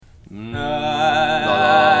Welcome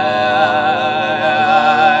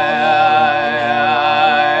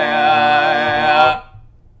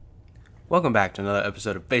back to another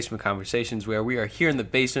episode of Basement Conversations, where we are here in the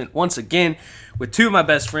basement once again with two of my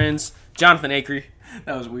best friends, Jonathan Akery.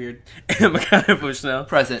 That was weird. And Micaiah Bushnell.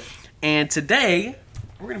 Present. And today,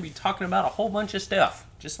 we're going to be talking about a whole bunch of stuff,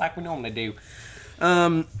 just like we normally do.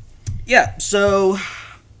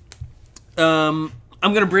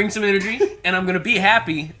 I'm going to bring some energy, and I'm going to be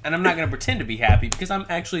happy, and I'm not going to pretend to be happy, because I'm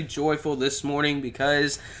actually joyful this morning,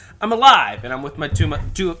 because I'm alive, and I'm with my two of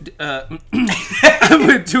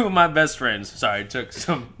my best friends. Sorry, it took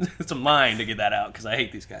some line to get that out, because I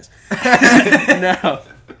hate these guys. Now,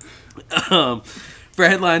 for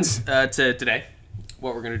headlines today,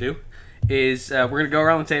 what we're going to do is we're going to go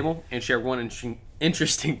around the table and share one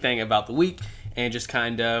interesting thing about the week, and just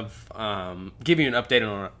kind of give you an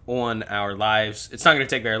update on our lives. It's not going to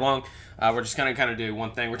take very long. We're just going to kind of do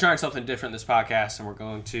one thing. We're trying something different this podcast, and we're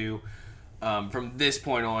going to, from this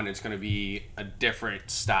point on, it's going to be a different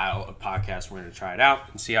style of podcast. We're going to try it out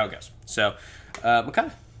and see how it goes. So,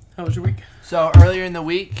 Micaiah, how was your week? So, earlier in the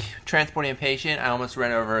week, transporting a patient, I almost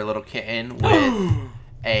ran over a little kitten with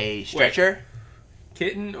a stretcher. Wait,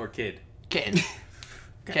 kitten or kid? Kitten.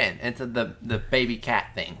 Kitten. It's the baby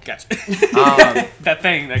cat thing. Gotcha. That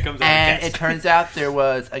thing that comes out of And cats. it turns out there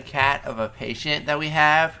was a cat of a patient that we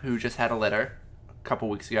have who just had a litter a couple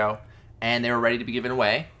weeks ago, and they were ready to be given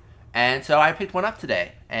away. And so I picked one up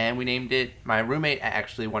today, and we named it. My roommate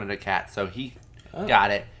actually wanted a cat, so he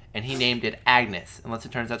got it, and he named it Agnes. Unless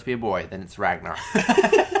it turns out to be a boy, then it's Ragnar.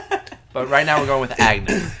 But right now we're going with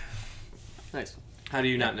Agnes. Nice. How do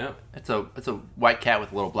you not know? It's a white cat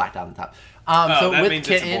with a little black dot on the top. That So with means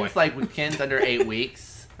it's a boy. kittens, like with kittens under 8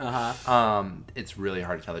 weeks, it's really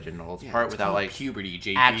hard to tell the genitals apart without like puberty,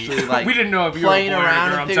 JP. actually like we didn't know if you were a playing boy or a around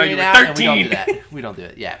girl and until figuring you it were out. 13. And we don't do that. We don't do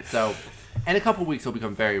it. Yeah. So in a couple weeks, it'll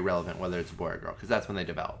become very relevant whether it's a boy or a girl because that's when they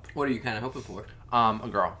develop. What are you kind of hoping for? A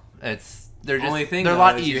girl. They're just Only thing they're a though,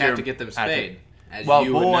 lot is easier. you have to get them spayed. As Well,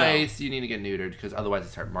 you would know. boys, you need to get neutered because otherwise they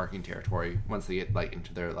start marking territory once they get like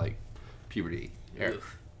into their like puberty era.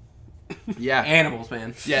 Yeah. Animals,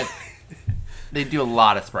 man. Yeah. They do a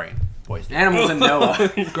lot of spraying. Boys do. Animals in Noah.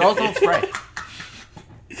 Girls don't spray.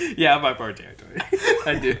 Yeah, I'm by part territory.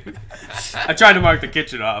 I do. I tried to mark the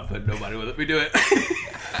kitchen off, but nobody would let me do it.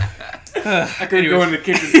 I couldn't go in the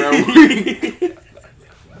kitchen for a week.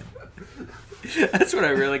 That's when I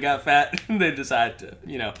really got fat. They decided to,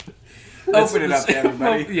 Open it up to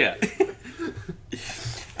everybody. Yeah.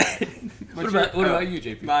 What about you,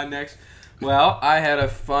 JP? Mine next. Well, I had a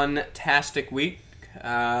fun-tastic week.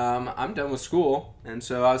 I'm done with school, and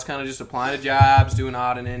so I was kind of just applying to jobs, doing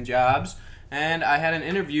odd and end jobs, and I had an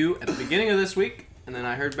interview at the beginning of this week, and then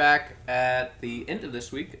I heard back at the end of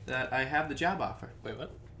this week that I have the job offer. Wait, what?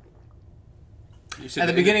 At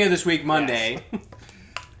the beginning of this week, Monday,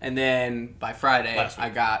 and then by Friday, Last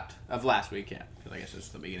week. last week, yeah, because I guess it's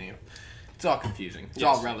the beginning of. It's all confusing. It's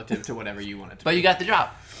Yes. all relative to whatever you want it to But be. you got the job.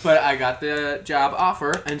 But I got the job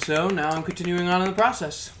offer, and so now I'm continuing on in the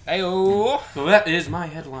process. Ayo. So that is my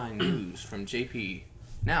headline news from JP.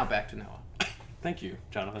 Now back to Noah. Thank you,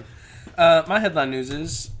 Jonathan. My headline news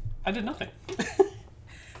is I did nothing.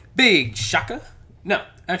 Big shaka. No,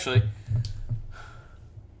 actually.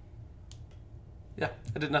 Yeah,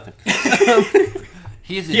 I did nothing.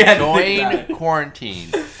 He is You had to think about enjoying quarantine.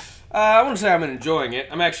 I wouldn't say I'm enjoying it.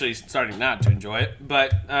 I'm actually starting not to enjoy it.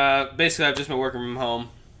 But basically, I've just been working from home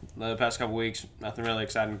the past couple weeks. Nothing really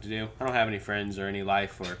exciting to do. I don't have any friends or any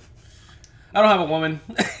life, or I don't have a woman,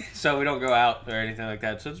 so we don't go out or anything like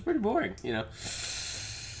that. So it's pretty boring,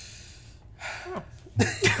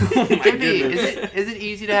 JP, is it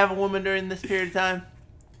easy to have a woman during this period of time?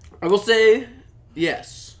 I will say,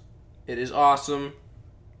 yes, it is awesome.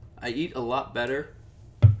 I eat a lot better.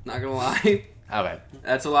 Not gonna lie, Okay.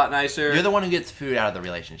 that's a lot nicer. You're the one who gets food out of the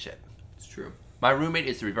relationship. It's true. My roommate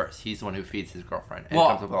is the reverse. He's the one who feeds his girlfriend and Well,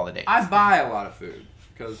 comes up with all the dates. I buy a lot of food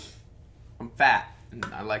because I'm fat and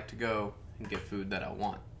I like to go and get food that I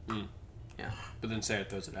want. Yeah. But then Sarah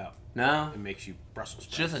throws it out. No, It makes you Brussels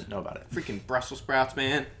sprouts. She doesn't know about it. freaking Brussels sprouts,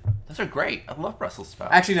 man. Those are great. I love Brussels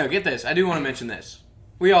sprouts. Actually, no, get this. I do want to mention this.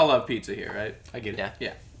 We all love pizza here, right? I get it. Yeah.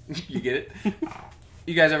 Yeah. You get it?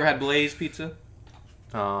 You guys ever had Blaze pizza?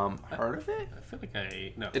 Heard of it? I feel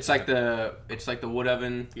like no. It's like the wood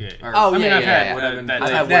oven. Yeah. Or, Oh, I mean, yeah, I've yeah, had yeah. wood oven. That That,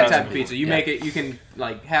 type- that wood type oven of pizza. You yeah. make it. You can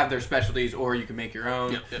like have their specialties, or you can make your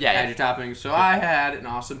own. Yep, yep. Yeah, Add yeah. your toppings. So I had an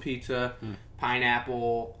awesome pizza,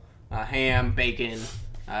 pineapple, ham, bacon,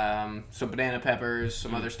 some banana peppers,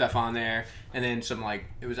 some other stuff on there, and then some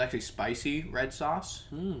it was actually spicy red sauce.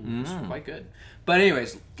 It was quite good. But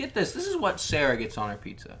anyways, get this. This is what Sarah gets on her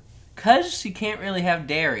pizza. because she can't really have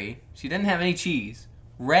dairy, she doesn't have any cheese,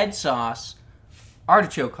 red sauce,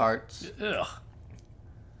 artichoke hearts, Ugh.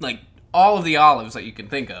 like all of the olives that you can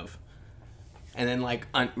think of, and then like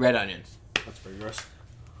red onions. That's pretty gross.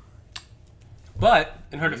 But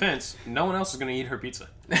in her defense, no one else is going to eat her pizza.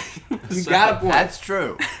 You got a point. That's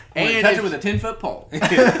true. And touch it with a 10-foot pole.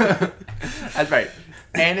 That's right.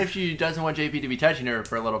 And if she doesn't want JP to be touching her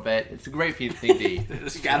for a little bit, it's a great thing to eat.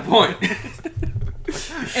 You got a point.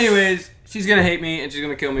 Anyways, she's gonna hate me and she's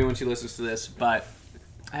gonna kill me when she listens to this. But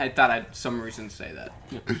I thought I had some reason to say that.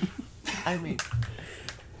 I mean,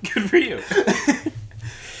 Good for you.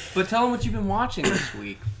 But tell them what you've been watching this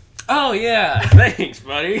week. Oh, yeah. Thanks,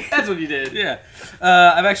 buddy. That's what you did. Yeah.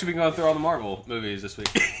 I've actually been going through all the Marvel movies this week.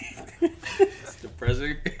 It's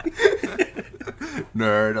depressing.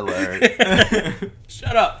 nerd alert.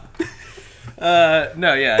 Shut up.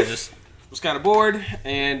 No, yeah, I just was kind of bored,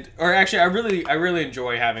 or actually, I really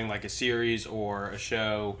enjoy having like a series or a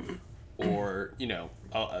show, or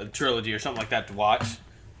a trilogy or something like that to watch,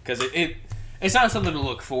 because it's not something to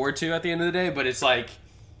look forward to at the end of the day, but it's like,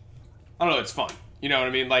 I don't know, it's fun. You know what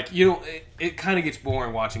I mean? Like, it kind of gets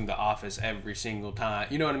boring watching The Office every single time.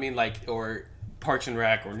 You know what I mean? Like, or Parks and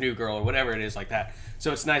Rec or New Girl or whatever it is like that.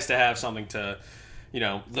 So it's nice to have something to,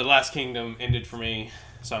 The Last Kingdom ended for me,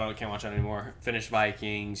 so I can't watch that anymore. Finished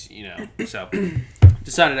Vikings, So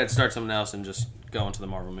decided I'd start something else and just go into the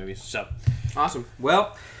Marvel movies. So Awesome.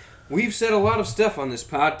 Well, we've said a lot of stuff on this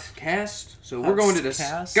podcast, so we're going to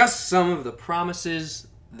discuss some of the promises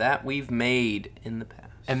that we've made in the past.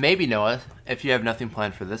 And maybe, Noah, if you have nothing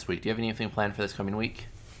planned for this week, do you have anything planned for this coming week?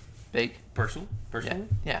 Big? personally,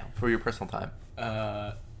 Yeah, for your personal time.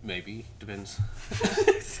 maybe depends.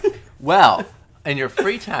 Well, in your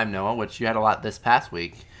free time, Noah, which you had a lot this past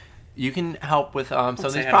week, you can help with some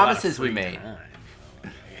of these promises we made.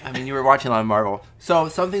 I mean, you were watching a lot of Marvel. So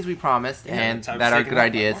some things we promised and that are good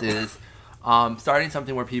ideas is starting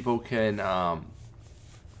something where people can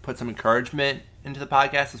put some encouragement into the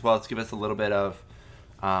podcast, as well as give us a little bit of,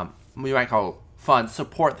 we might call fun,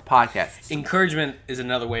 support the podcast. Encouragement is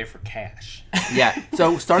another way for cash. Yeah.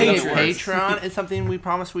 So starting a Patreon. Patreon is something we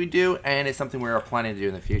promised we'd do, and it's something we're planning to do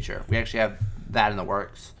in the future. We actually have that in the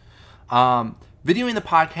works. Videoing the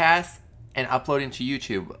podcast and uploading to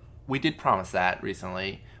YouTube, we did promise that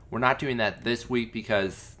recently. We're not doing that this week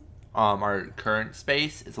because our current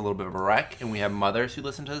space is a little bit of a wreck, and we have mothers who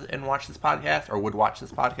listen to and watch this podcast, or would watch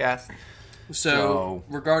this podcast. So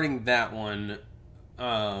regarding that one,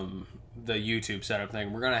 the YouTube setup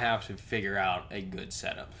thing, we're going to have to figure out a good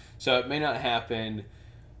setup. So it may not happen,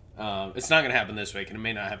 it's not going to happen this week, and it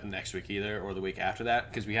may not happen next week either, or the week after that,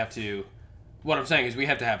 because we have to, what I'm saying is we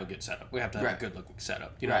have to have a good setup. We have to have a good looking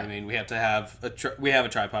setup. You know what I mean? We have to have we have a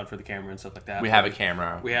tripod for the camera and stuff like that. We have a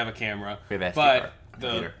camera. We have a camera. We have SD but card, the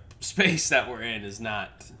computer. space that we're in is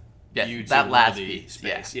not YouTube that last worthy piece.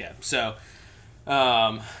 space. Yeah. So,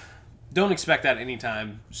 don't expect that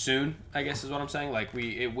anytime soon, I guess is what I'm saying. Like,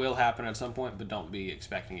 it will happen at some point, but don't be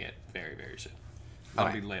expecting it very, very soon.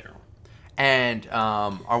 That'll be later on. And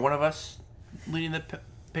are one of us leading the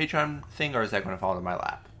Patreon thing, or is that going to fall into my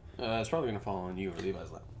lap? It's probably going to fall on you or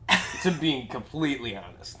Levi's lap. To be completely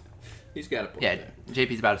honest. He's got a point. Yeah,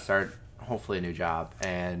 JP's about to start hopefully a new job,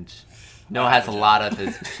 and Noah has a lot of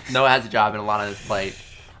his. Noah has a job and a lot on his plate.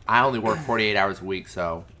 I only work 48 hours a week,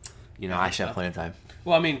 so I should have plenty of time.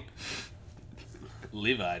 Well, I mean,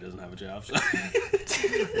 Levi doesn't have a job, so.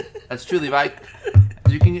 That's true, Levi.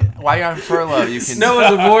 You can, while you're on furlough, you can.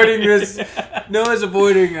 Noah's avoiding this. Noah's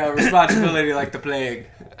avoiding responsibility like the plague.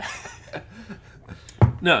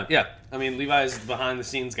 No, yeah. I mean, Levi's the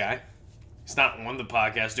behind-the-scenes guy. He's not on the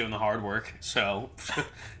podcast doing the hard work, so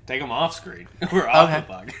take him off screen. We're off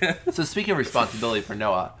the podcast. So speaking of responsibility for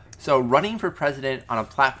Noah, so running for president on a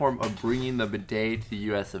platform of bringing the bidet to the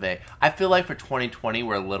U.S. of A. I feel like for 2020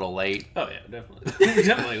 we're a little late. Oh, yeah, definitely.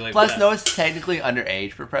 Definitely late. Plus, Noah's technically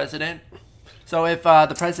underage for president. So if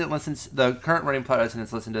the current running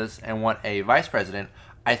presidents listen to this and want a vice president,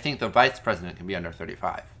 I think the vice president can be under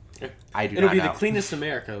 35. I do It'll not be know. the cleanest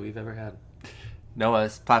America we've ever had.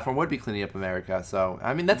 Noah's platform would be cleaning up America. So,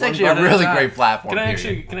 I mean, that's One actually a butt at a really time. great platform. Can I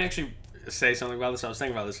period. actually say something about this? I was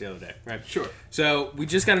thinking about this the other day, right? Sure. So we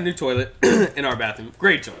just got a new toilet in our bathroom.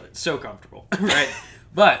 Great toilet, so comfortable, right?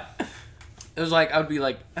 But it was like, I would be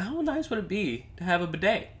like, how nice would it be to have a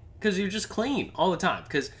bidet? Because you're just clean all the time.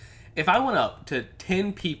 Because if I went up to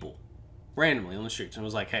 10 people randomly on the streets and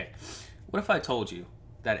was like, hey, what if I told you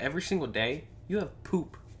that every single day you have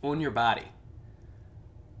poop on your body?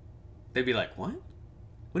 They'd be like, what?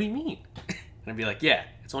 What do you mean? And I'd be like, yeah,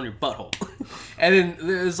 It's on your butthole. And then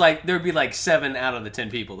there's like there'd be like 7 out of the 10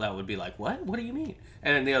 people that would be like, what? What do you mean?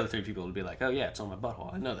 And then the other 3 people would be like, oh yeah, it's on my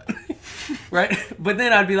butthole. I know that. Right? But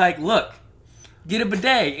then I'd be like, look, get a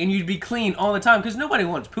bidet and you'd be clean all the time because nobody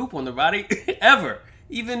wants poop on their body ever.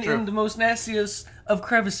 Even in the most nastiest of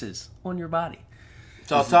crevices on your body.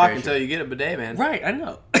 It's all talk until you get a bidet, man. Right, I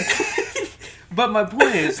know. But my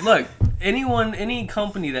point is, look, any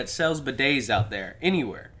company that sells bidets out there,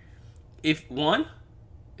 anywhere, if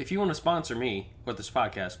you want to sponsor me or this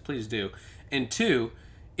podcast, please do. And 2,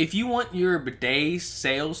 if you want your bidet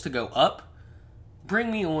sales to go up, bring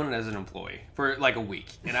me on as an employee for like a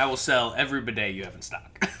week, and I will sell every bidet you have in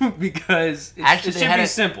stock. Because it should be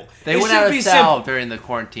simple. They went out of style during the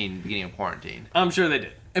beginning of quarantine. I'm sure they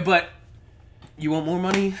did. But you want more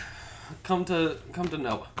money? Come to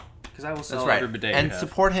Noah, because I will sell every bidet. And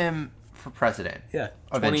support him for president. Yeah,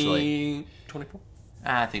 eventually. 2024.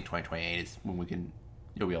 I think 2028 is when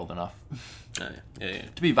you'll be old enough. Yeah.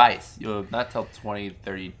 To be vice. You'll not till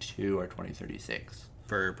 2032 or 2036.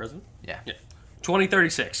 For president? Yeah.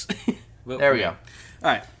 2036. There we go. All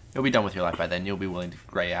right. You'll be done with your life by then. You'll be willing to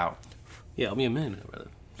gray out. Yeah, I'll be a man, brother.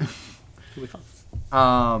 It'll be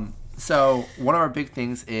fun. So one of our big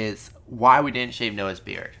things is why we didn't shave Noah's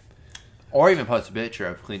beard. Or even post a picture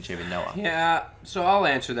of clean-shaven Noah. Yeah, so I'll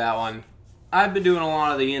answer that one. I've been doing a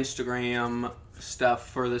lot of the Instagram stuff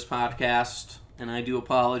for this podcast, and I do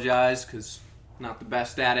apologize because I'm not the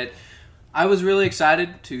best at it. I was really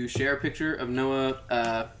excited to share a picture of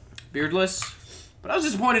Noah beardless, but I was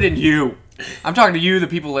disappointed in you. I'm talking to you, the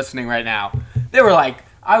people listening right now. They were like,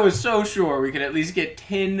 I was so sure we could at least get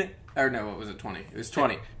 10, or no, what was it, 20? It was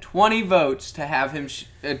 20. 20 votes to have him,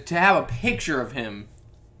 to have a picture of him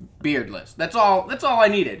beardless. That's all I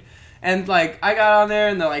needed. And like, I got on there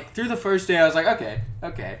and through the first day I was like,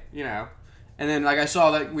 okay, you know. And then like I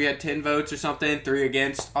saw that we had 10 votes or something, 3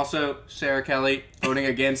 against. Also, Sarah Kelly voting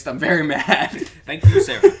against. I'm very mad. Thank you,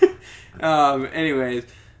 Sarah. Anyways,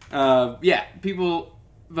 people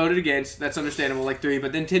voted against. That's understandable, like 3.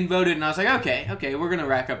 But then 10 voted, and I was like, okay, we're gonna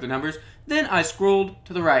rack up the numbers. Then I scrolled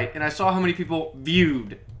to the right, and I saw how many people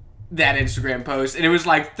viewed that Instagram post, and it was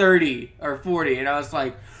like 30 or 40, and I was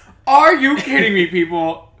like, are you kidding me,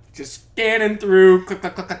 people? Just scanning through, click,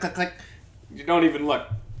 click, click, click, click, click. You don't even look.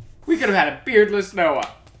 We could have had a beardless Noah's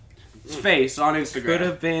face on Instagram. Could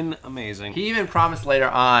have been amazing. He even promised later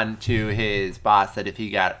on to his boss that if he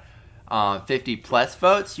got 50 plus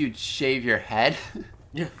votes, you'd shave your head.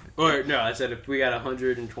 Yeah. Or no, I said if we got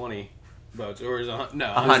 120 votes, or was it 100?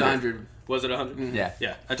 No, 100. Was it 100? Mm-hmm. Yeah.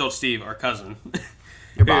 Yeah. I told Steve, our cousin,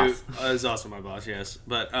 your boss, is also my boss. Yes,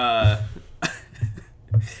 but I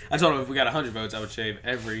told him if we got 100 votes, I would shave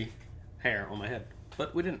every hair on my head.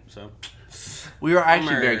 But we didn't, so. We were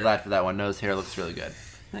actually very glad for that one. Noah's hair looks really good.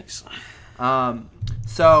 Thanks.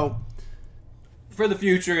 So, for the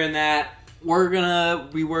future in that, we're going to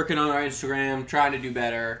be working on our Instagram, trying to do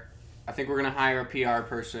better. I think we're going to hire a PR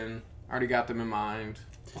person. Already got them in mind.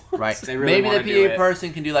 Right. They really Maybe the PA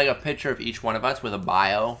person can do like a picture of each one of us with a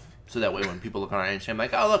bio. So that way when people look on our Instagram,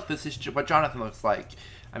 like, oh, look, this is what Jonathan looks like.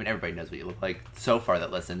 I mean, everybody knows what you look like so far that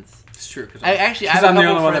listens. It's true. I have the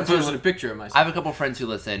only one that posted a picture of myself. I have a couple friends who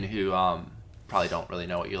listen who probably don't really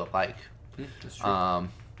know what you look like. That's true.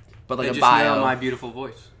 But like they a just bio. know my beautiful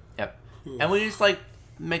voice. Yep. And we just like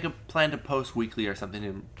make a plan to post weekly or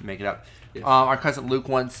something to make it up. Yeah. Our cousin Luke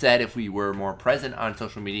once said if we were more present on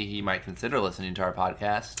social media, he might consider listening to our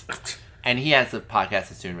podcast. And he has a podcast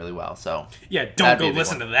that's doing really well, so... Yeah, don't go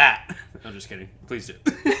listen to that. I'm just kidding. Please do.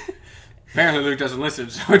 Apparently Luke doesn't listen,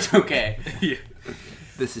 so it's okay. Yeah.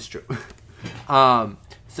 This is true. So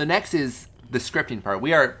next is the scripting part.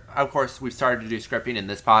 We've started to do scripting, and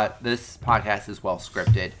this podcast is well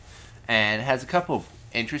scripted. And has a couple of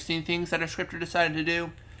interesting things that our scripter decided to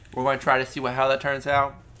do. We're going to try to see how that turns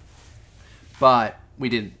out. But we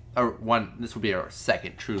didn't... This will be our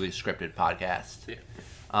second truly scripted podcast. Yeah.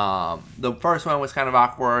 The first one was kind of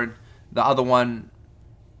awkward. The other one,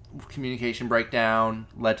 communication breakdown,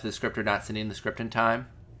 led to the scripter not sending the script in time.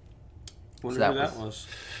 Wonder who that was.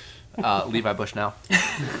 Levi Bushnell.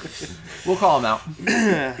 We'll call him out.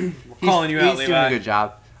 We're calling you out, Levi. He's doing a good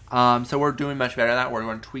job. So we're doing much better than that. We're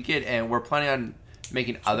going to tweak it, and we're planning on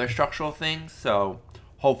making other structural things. So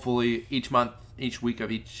hopefully each week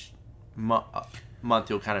of each month,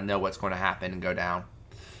 you'll kind of know what's going to happen and go down.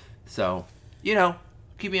 So,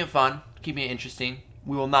 keeping it fun, keeping it interesting.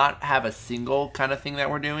 We will not have a single kind of thing that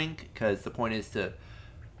we're doing because the point is to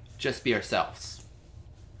just be ourselves.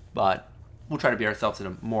 But we'll try to be ourselves in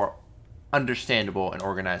a more understandable and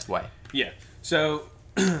organized way. Yeah. So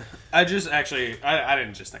I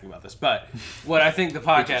didn't just think about this, but what I think the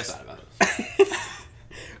podcast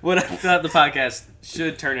what I thought the podcast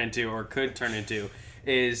should turn into, or could turn into,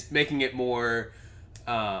 is making it more.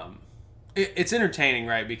 It's entertaining,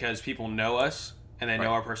 right? Because people know us and they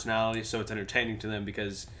know our personality, so it's entertaining to them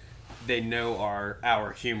because they know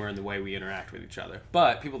our humor and the way we interact with each other.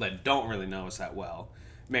 But people that don't really know us that well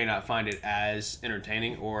may not find it as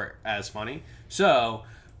entertaining or as funny. So,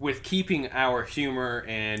 with keeping our humor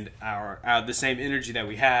and our the same energy that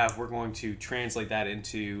we have, we're going to translate that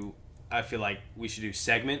into. I feel like we should do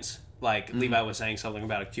segments. Like Levi was saying something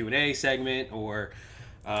about a Q&A segment, or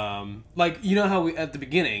like, you know how we at the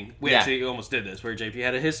beginning we actually almost did this, where JP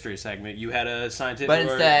had a history segment, you had a scientific but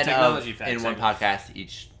or instead technology of fact in segment. one podcast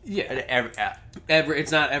each. Every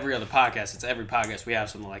it's not every other podcast, it's every podcast we have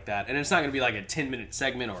something like that, and it's not going to be like a 10-minute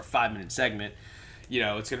segment or a 5-minute segment. You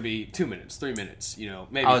know, it's going to be 2 minutes, 3 minutes. You know,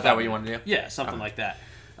 maybe. Oh, is that what you want to do? Yeah, something like that.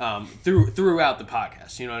 Throughout the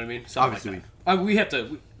podcast, you know what I mean? Something Obviously, like that. We have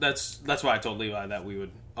to. That's why I told Levi that we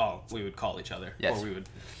would call each other, yes, or we would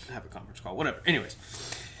have a conference call, whatever. Anyways,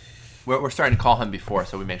 we're starting to call him before,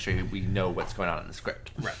 so we make sure we know what's going on in the script.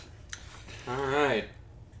 right. All right.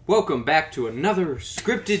 Welcome back to another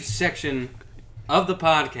scripted section of the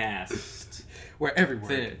podcast. Where every word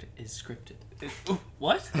Third is scripted.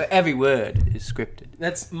 What? But every word is scripted.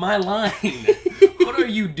 That's my line. What are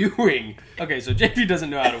you doing? Okay, so JP doesn't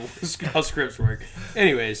know how scripts work.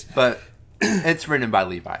 Anyways, But it's written by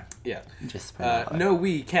Levi. yeah. Just No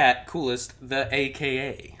we cat coolest the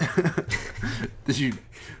AKA. Did you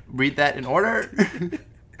read that in order?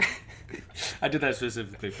 I did that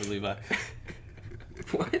specifically for Levi.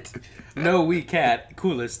 What? No we cat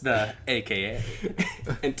coolest the AKA.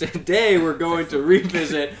 And today we're going to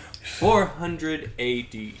revisit 400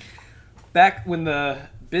 AD. Back when the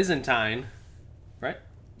Byzantine, right?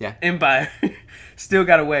 Yeah. Empire still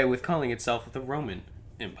got away with calling itself the Roman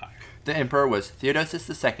Empire. The emperor was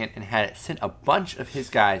Theodosius II and had sent a bunch of his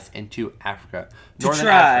guys into Africa. To Northern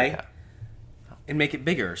try Africa. and make it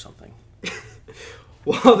bigger or something.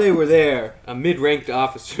 While they were there, a mid-ranked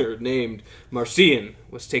officer named Marcian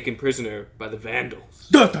was taken prisoner by the Vandals.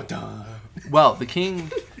 Dun, dun, dun. Well, the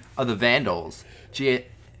king of the Vandals,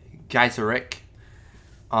 Gaiseric,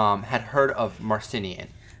 had heard of Marcinian.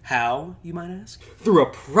 How, you might ask? Through a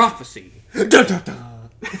prophecy. Dun, dun, dun.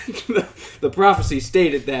 The prophecy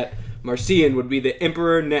stated that Marcian would be the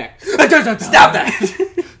emperor next. Stop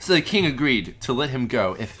that! So the king agreed to let him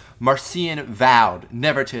go if Marcian vowed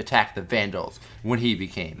never to attack the Vandals when he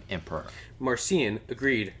became emperor. Marcian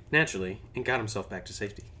agreed naturally and got himself back to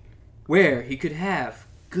safety. Where he could have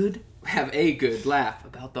a good laugh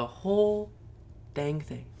about the whole dang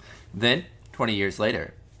thing. Then, 20 years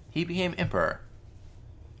later, he became emperor.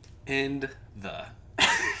 And the.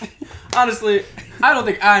 Honestly, I don't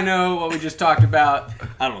think I know what we just talked about.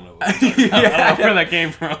 I don't know. What we're talking about. I don't know where that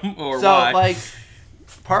came from or So, why. like,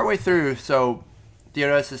 partway through,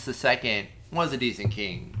 Theodosius II was a decent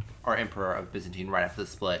king or emperor of Byzantine right after the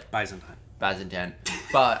split. Byzantine.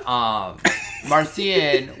 But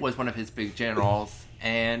Marcian was one of his big generals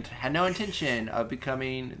and had no intention of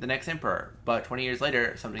becoming the next emperor. But 20 years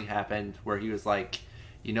later, something happened where he was like,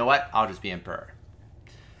 you know what? I'll just be emperor.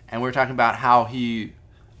 And we were talking about how he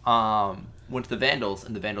went to the Vandals,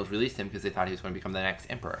 and the Vandals released him because they thought he was going to become the next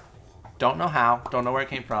emperor. Don't know how. Don't know where it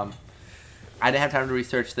came from. I didn't have time to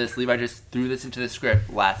research this. Levi just threw this into the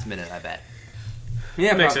script last minute, I bet.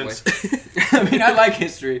 Yeah, Makes probably. sense. I mean, I like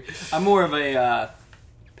history. I'm more of a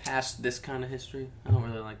past this kind of history. I don't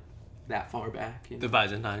really like that far back. You know? The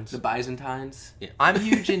Byzantines. The Byzantines. Yeah. I'm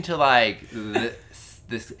huge into, like,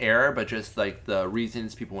 this era, but just, like, the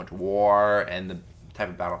reasons people went to war and the type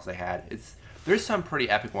of battles they had. There's some pretty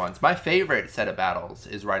epic ones. My favorite set of battles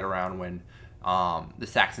is right around when the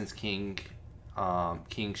Saxons kingship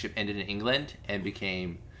ended in England and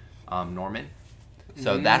became Norman.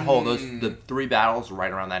 So that the 3 battles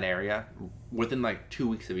right around that area, within like 2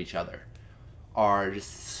 weeks of each other, are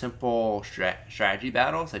just simple strategy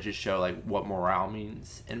battles that just show like what morale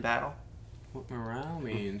means in battle. What morale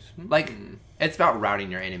means? Like, it's about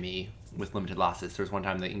routing your enemy with limited losses. There was one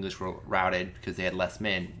time the English were routed because they had less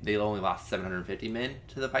men. They only lost 750 men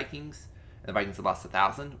to the Vikings, and the Vikings had lost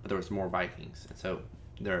 1,000, but there was more Vikings. And so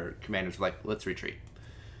their commanders were like, let's retreat.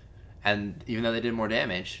 And even though they did more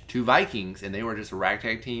damage to Vikings, and they were just a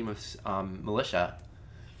ragtag team of militia,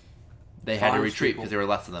 they had to Farms retreat people. because there were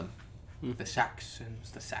less of them. The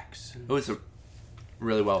Saxons. It was a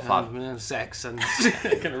really well fought. Saxons.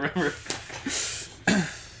 I can remember.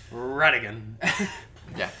 Radigan.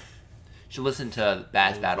 Yeah. You should listen to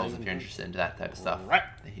Baz Battles if you're interested in that type of stuff. Right.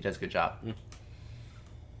 He does a good job.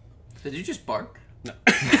 Did you just bark? No.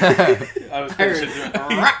 I was finishing.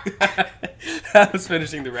 I was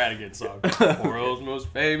finishing the Rat Again song. World's most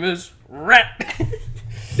famous rat.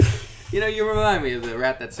 You know, you remind me of the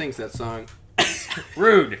rat that sings that song.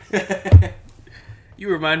 Rude. You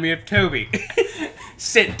remind me of Toby.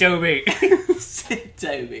 Sit, Toby. Sit,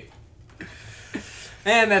 Toby.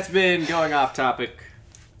 And that's been Going Off Topic.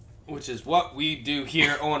 Which is what we do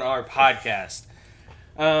here on our podcast.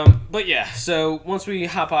 But yeah, so once we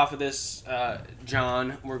hop off of this,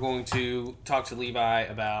 John, we're going to talk to Levi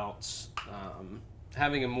about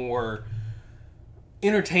having a more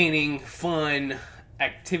entertaining, fun,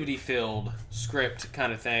 activity-filled script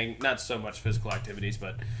kind of thing. Not so much physical activities,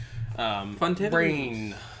 but Fun-tivities.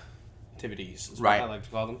 brain activities is what Right. I like to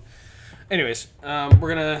call them. Anyways, we're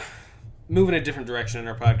going to move in a different direction in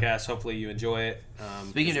our podcast. Hopefully you enjoy it.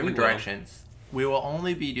 Speaking of different directions, we will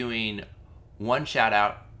only be doing one shout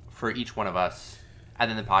out for each one of us, and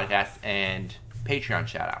then the podcast and Patreon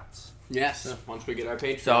shout outs. Yes, once we get our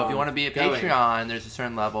Patreon. So if you want to be a going. Patreon, there's a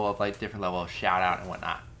certain level of different level of shout out and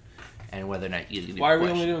whatnot, and whether or not you do. Why are we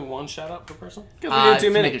only doing one shout out per person? Because we do too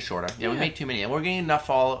to many. make it shorter. Yeah, we Yeah. make too many, and we're getting enough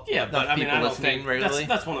people Yeah, but I mean, I don't listening think regularly.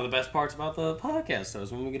 that's one of the best parts about the podcast, though,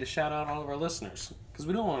 is when we get to shout out all of our listeners, because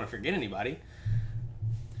we don't want to forget anybody.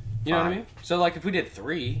 You know what I Fine. mean? So, like, if we did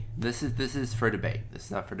 3, This is for debate. This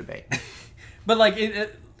is not for debate. but like,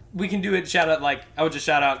 we can do it. Shout out, like, I would just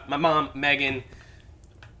shout out my mom, Megan,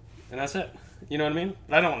 and that's it. You know what I mean?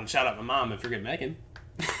 But I don't want to shout out my mom and forget Megan.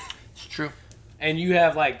 It's true, And you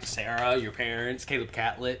have like Sarah, your parents, Caleb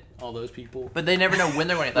Catlett, all those people. but they never know when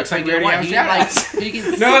they're going. Looks Like like we already have he shout-outs. he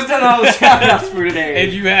can Noah's done all the shout outs for today.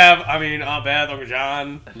 And you have, I mean, Aunt Beth, Uncle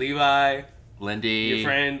John, Levi, Lindy, your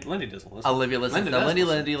friend. Lindy doesn't listen. Olivia listens. Linda No, does Lindy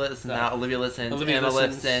listen. listens. No. Now Olivia listens. Olivia Emma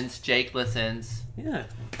listens. listens. Jake listens. Yeah.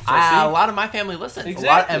 A see? lot of my family listens. Exactly.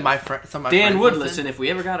 A lot, and my friend, some of my Dan friends would listen if we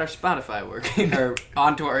ever got our Spotify working or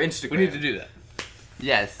onto our Instagram. We need to do that.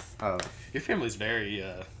 Yes. Oh, Your family's very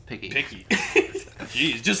picky. picky.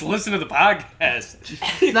 Jeez, just listen to the podcast.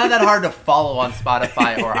 It's not that hard to follow on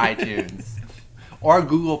Spotify or iTunes or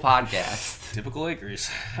Google Podcasts. Typical Acres.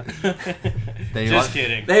 They Just want-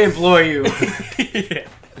 kidding. They implore you. Yeah.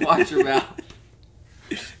 Watch your mouth.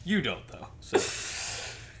 You don't, though. So.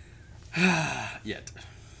 Yet.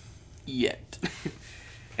 Yet.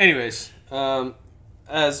 Anyways,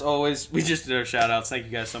 as always, we just did our shout outs. Thank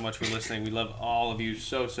you guys so much for listening. We love all of you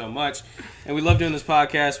so much. And we love doing this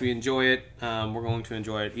podcast. We enjoy it. We're going to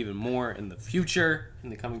enjoy it even more in the future, in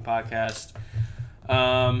the coming podcast.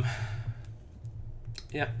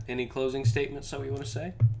 Yeah, any closing statements that we want to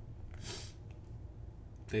say?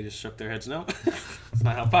 They just shook their heads no. It's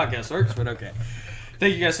not how podcast works, but okay.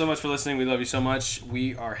 Thank you guys so much for listening. We love you so much.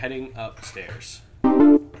 We are heading upstairs.